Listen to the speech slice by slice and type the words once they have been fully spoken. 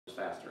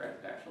faster,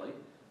 actually.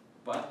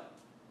 But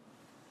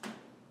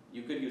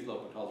you could use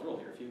L'Hopital's rule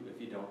here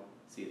if you don't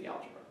see the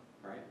algebra,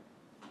 right?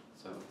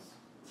 So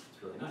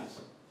it's really nice.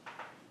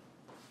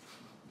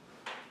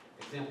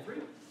 Example 3.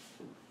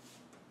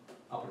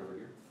 I'll put it over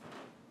here.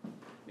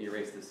 Let me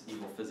erase this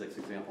evil physics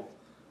example.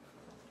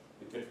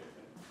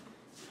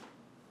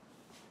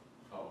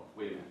 Oh,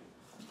 wait a minute.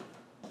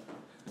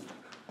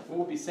 What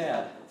would be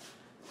sad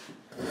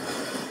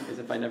is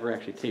if I never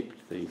actually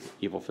taped the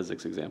evil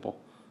physics example.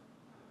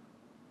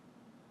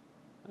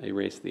 I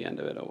erased the end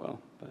of it, oh well.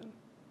 But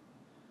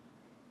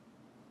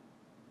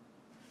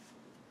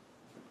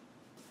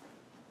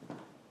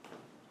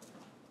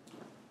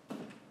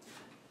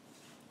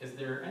is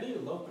there any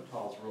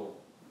L'Hopital's rule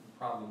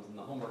problems in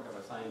the homework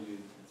I've assigned you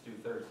that's due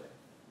Thursday?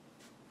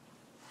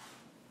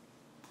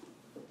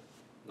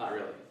 Not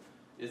really.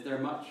 Is there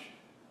much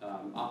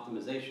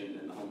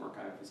optimization in the homework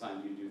I've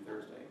assigned you due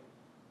Thursday?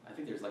 I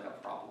think there's like a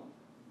problem,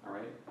 all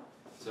right?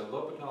 So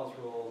L'Hopital's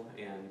rule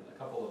and a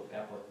couple of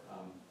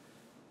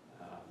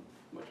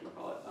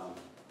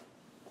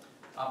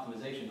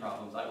optimization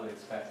problems I would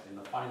expect in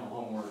the final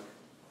homework,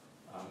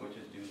 which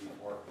is due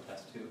before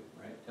test 2,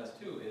 right? Test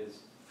 2 is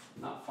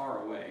not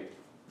far away.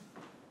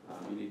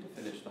 You need to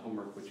finish the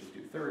homework which is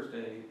due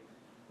Thursday,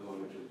 the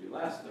one which was due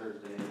last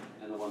Thursday,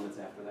 and the one that's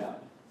after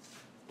that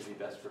to be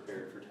best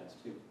prepared for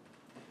test 2.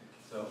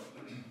 So,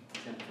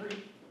 example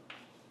 3.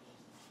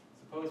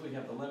 Suppose we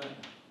have the limit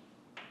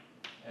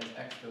as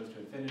x goes to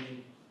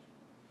infinity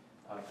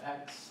of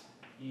x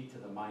e to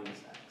the minus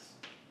x.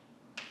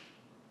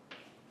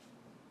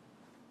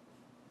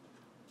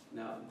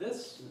 Now,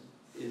 this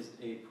is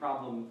a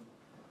problem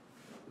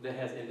that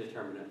has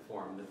indeterminate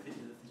form.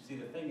 See,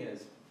 the thing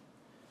is,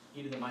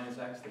 e to the minus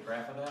x, the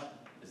graph of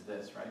that is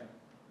this, right?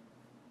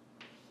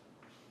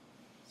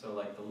 So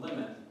like the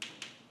limit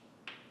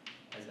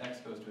as x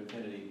goes to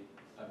infinity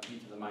of e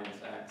to the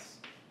minus x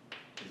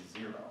is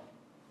 0.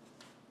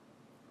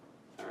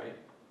 All right?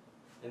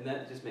 And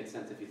that just makes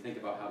sense if you think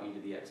about how e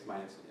to the x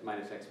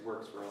minus x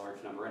works for a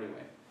large number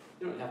anyway.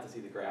 You don't have to see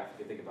the graph if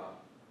you think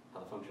about how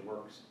the function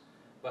works.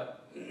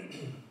 But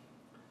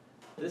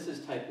this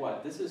is type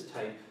what? This is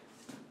type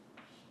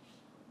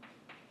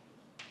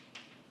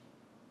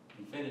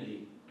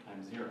infinity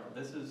times 0.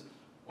 This is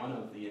one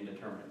of the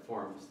indeterminate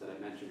forms that I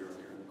mentioned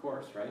earlier in the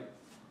course, right?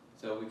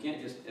 So we can't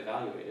just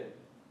evaluate it.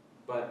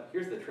 But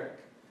here's the trick.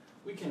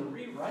 We can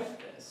rewrite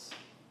this.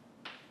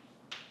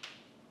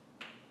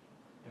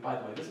 And by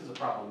the way, this is a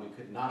problem we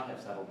could not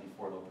have settled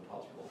before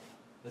L'Hopital's rule.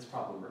 This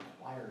problem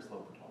requires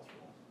L'Hopital's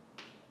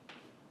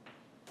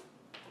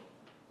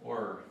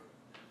rule.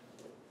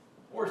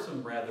 Or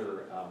some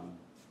rather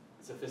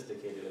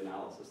sophisticated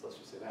analysis, let's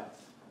just say that.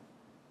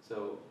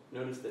 So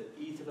notice that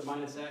e to the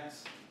minus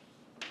x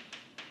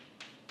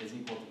is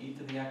equal to e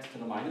to the x to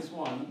the minus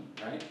 1,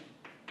 right?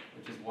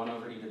 Which is 1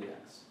 over e to the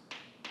x.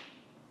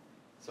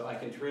 So I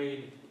can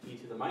trade e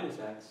to the minus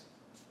x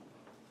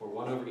for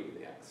 1 over e to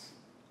the x.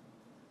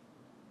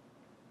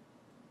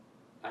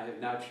 I have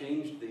now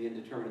changed the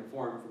indeterminate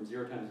form from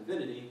 0 times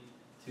infinity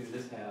to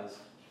this has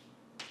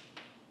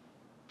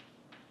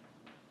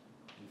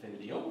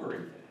infinity over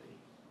infinity.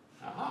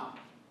 Aha!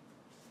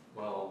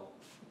 Well,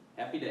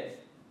 happy day.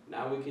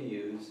 Now we can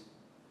use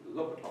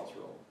L'Hopital's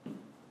rule.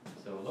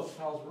 So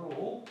L'Hopital's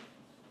rule,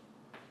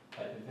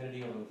 type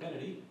infinity over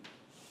infinity,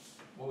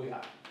 what we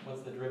got?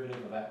 What's the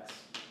derivative of x?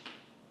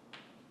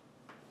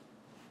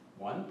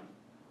 1.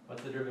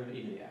 What's the derivative of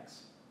e to the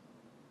x?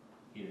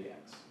 E to the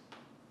x.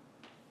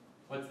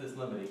 What's this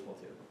limit equal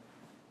to?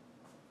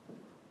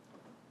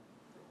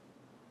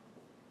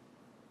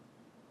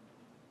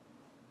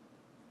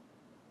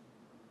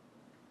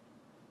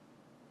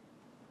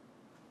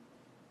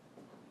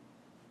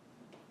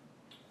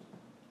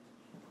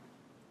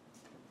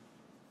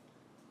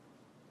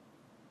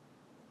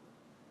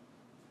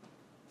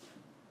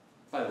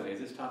 By the way, is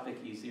this topic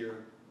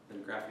easier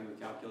than graphing with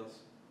calculus?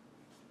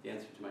 The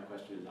answer to my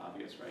question is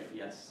obvious, right?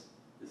 Yes,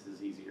 this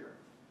is easier.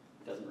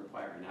 It doesn't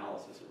require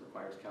analysis, it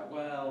requires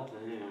well,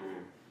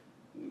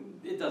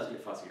 it does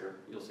get fussier,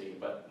 you'll see,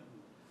 but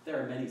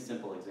there are many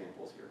simple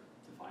examples here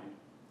to find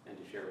and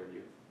to share with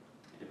you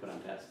and to put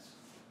on tests.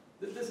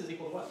 This is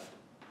equal to what?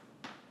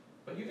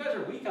 But you guys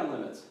are weak on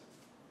limits.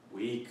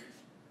 Weak.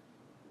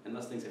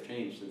 Unless things have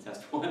changed since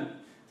test 1.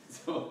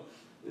 So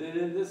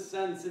in this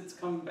sense, it's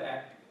come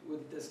back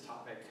with this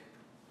topic,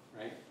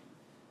 right?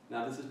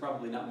 Now this is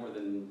probably not more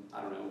than,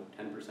 I don't know,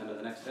 10% of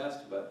the next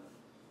test, but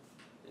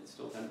it's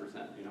still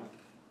 10%, you know?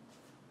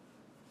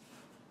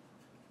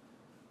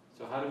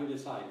 So how do we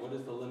decide? What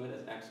is the limit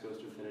as x goes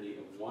to infinity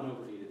of 1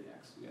 over e to the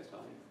x? You guys tell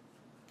me.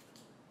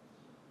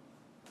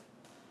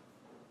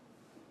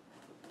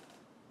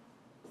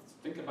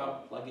 Think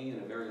about plugging in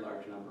a very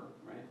large number,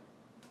 right?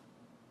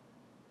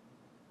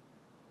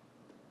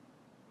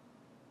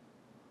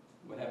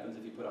 What happens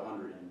if you put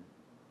 100 in?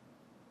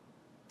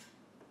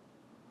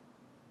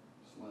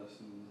 It's less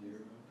than 0.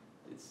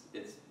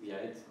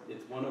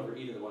 It's 1 over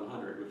e to the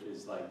 100, which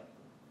is like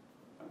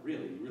a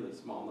really, really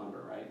small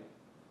number, right?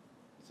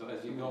 So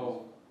as you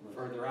go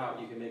further out,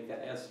 you can make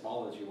that as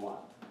small as you want.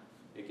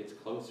 It gets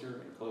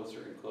closer and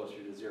closer and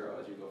closer to 0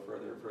 as you go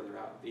further and further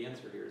out. The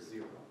answer here is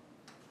 0.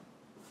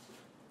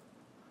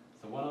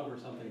 So 1 over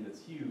something that's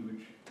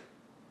huge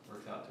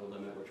works out to a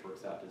limit which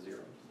works out to 0.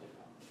 Just like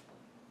that.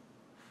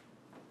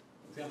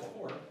 Example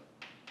 4.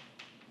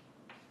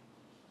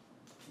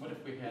 What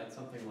if we had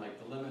something like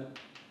the limit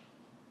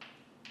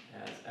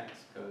as x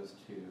goes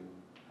to,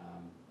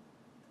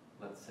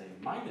 let's say,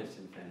 minus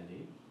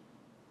infinity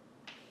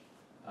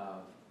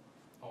of,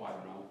 oh, I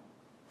don't know,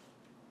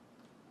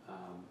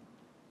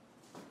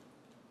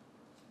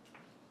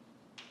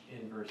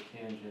 inverse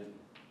tangent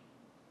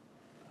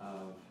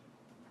of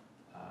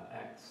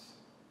x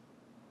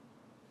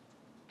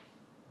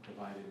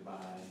divided by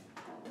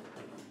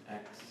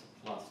x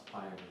plus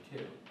pi over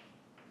 2.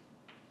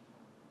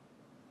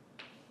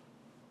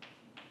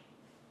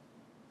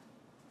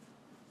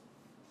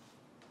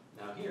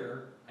 Now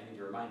here, I need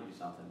to remind you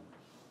something.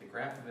 The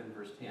graph of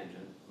inverse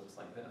tangent looks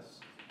like this.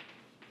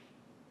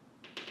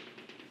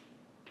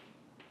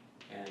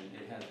 And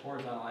it has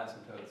horizontal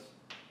asymptotes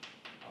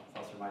of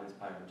plus or minus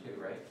pi over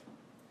 2, right?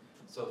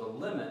 So the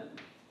limit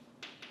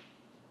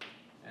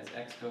as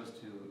x goes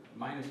to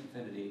minus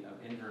infinity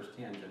of inverse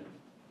tangent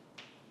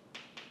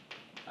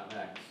of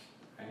x,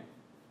 right,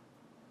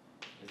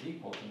 is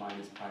equal to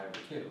minus pi over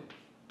 2.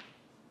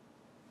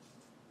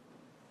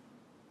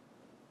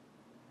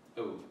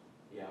 Oh,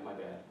 yeah, my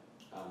bad.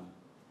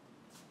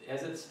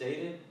 As it's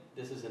stated,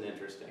 this isn't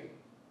interesting.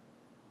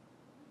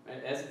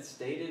 As it's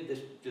stated, this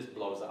just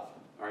blows up.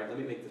 All right, let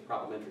me make this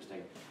problem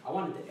interesting. I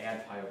wanted to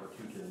add pi over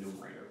 2 to the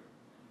numerator.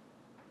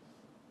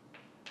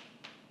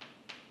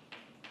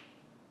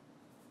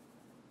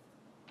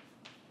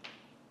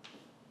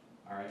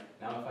 All right,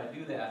 now if I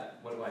do that,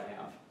 what do I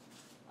have?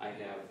 I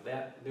have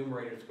that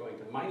numerator is going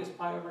to minus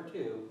pi over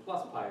 2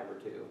 plus pi over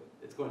 2.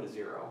 It's going to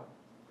 0.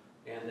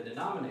 And the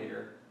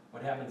denominator,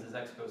 what happens is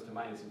x goes to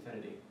minus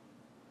infinity.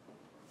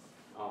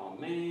 Oh,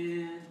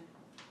 man.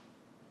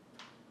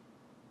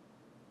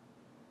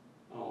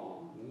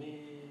 Oh, man.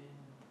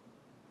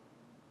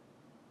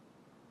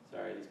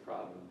 Sorry, this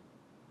problem.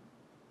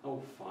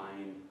 Oh,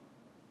 fine.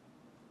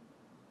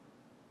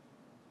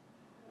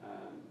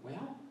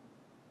 Well,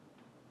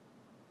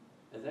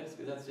 as x,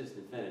 that's just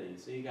infinity.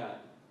 So you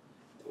got,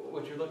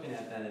 what you're looking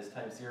at then is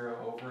type 0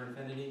 over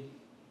infinity.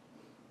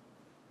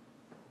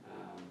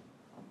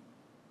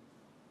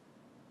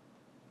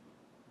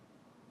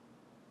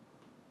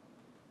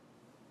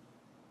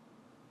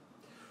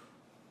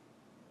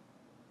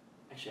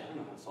 Actually, I don't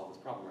know how to solve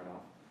this problem right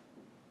off.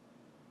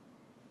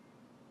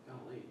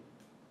 Golly.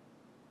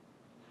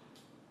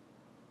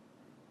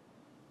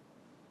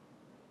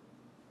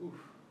 Oof.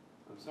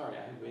 I'm sorry,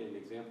 I have made an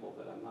example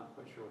that I'm not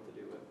quite sure what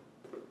to do with.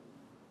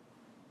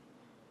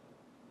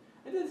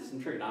 I did this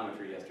in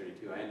trigonometry yesterday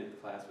too. I ended the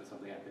class with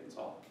something I couldn't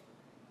solve.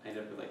 I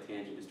ended up with like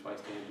tangent is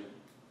twice tangent.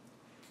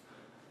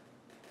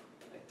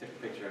 I took a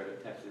picture of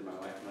it, texted my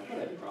wife, I'm like, what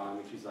did I do wrong?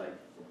 And she's like,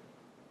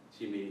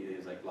 she immediately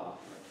was like, blah.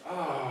 I'm like,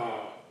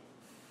 oh.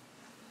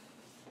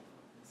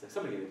 It's like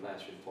somebody in the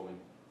class should have told me.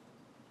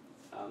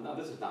 No,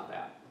 this is not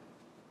that.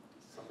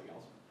 This is something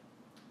else.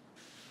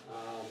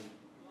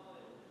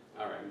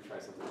 All right, let me try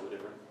something a little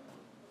different.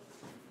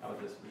 How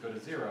about this? We go to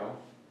 0.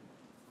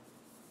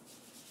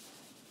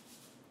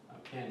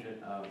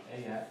 Tangent of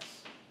ax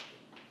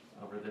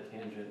over the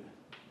tangent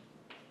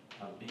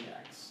of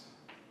bx.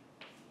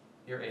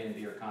 Here a and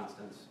b are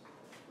constants.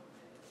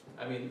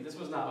 I mean, this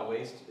was not a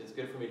waste. It's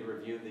good for me to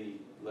review the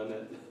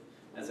limit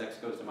as x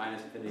goes to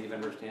minus infinity of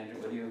inverse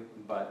tangent with you,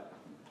 but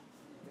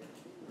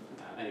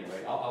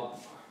anyway,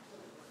 I'll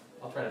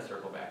try to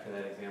circle back to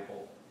that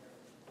example.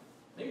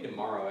 Maybe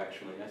tomorrow,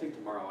 actually. I think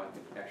tomorrow I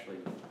could actually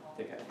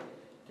take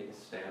a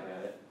stab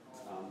at it.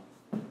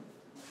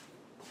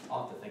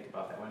 I'll have to think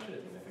about that one. I should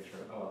have taken a picture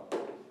of it. Oh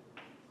well.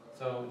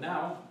 So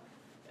now,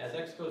 as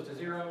x goes to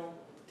 0,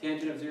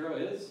 tangent of 0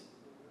 is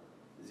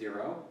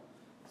 0.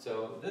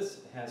 So this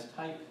has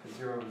type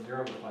 0 to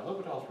 0 with my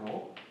L'Hopital's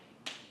rule.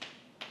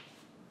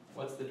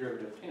 What's the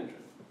derivative of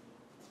tangent?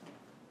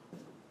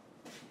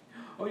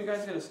 Oh, you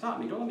guys gotta stop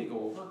me. Don't let me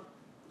go over.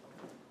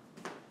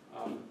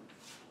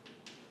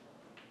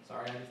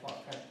 Sorry, I just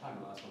lost track of time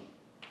on the last one.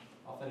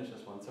 I'll finish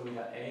this one. So we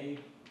got a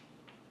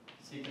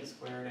secant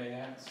squared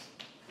ax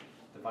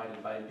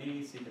divided by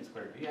b secant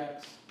squared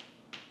bx.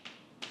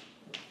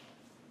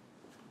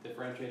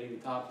 Differentiating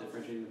the top,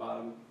 differentiating the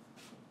bottom.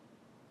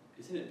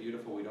 Isn't it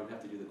beautiful we don't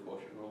have to do the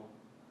quotient rule?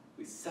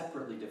 We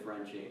separately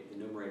differentiate the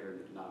numerator and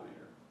the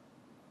denominator.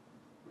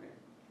 Right?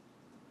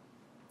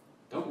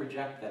 Don't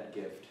reject that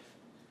gift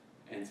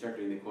and start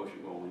doing the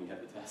quotient rule when you have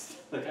the test.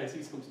 Like I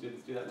see some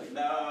students do that, like,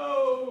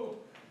 no!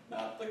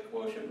 Not the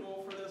quotient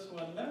rule for this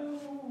one,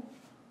 no!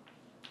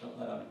 Don't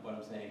let what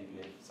I'm saying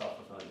be a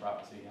self-fulfilling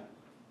prophecy yet.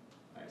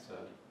 Alright, so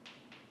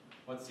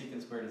what's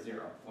secant squared of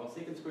 0? Well,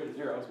 secant squared of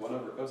 0 is 1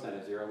 over cosine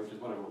of 0, which is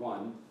 1 over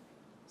 1.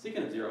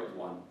 Secant of 0 is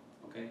 1,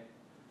 okay?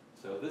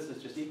 So this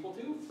is just equal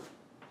to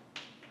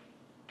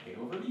a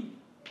over b.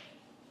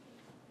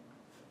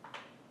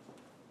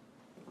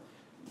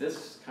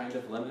 This kind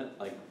of limit,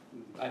 like,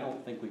 I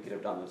don't think we could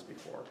have done this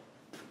before.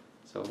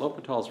 So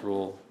L'Hopital's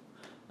rule,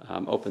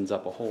 opens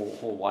up a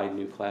whole wide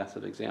new class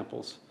of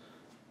examples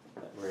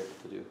that we're able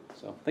to do.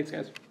 So, thanks,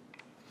 guys.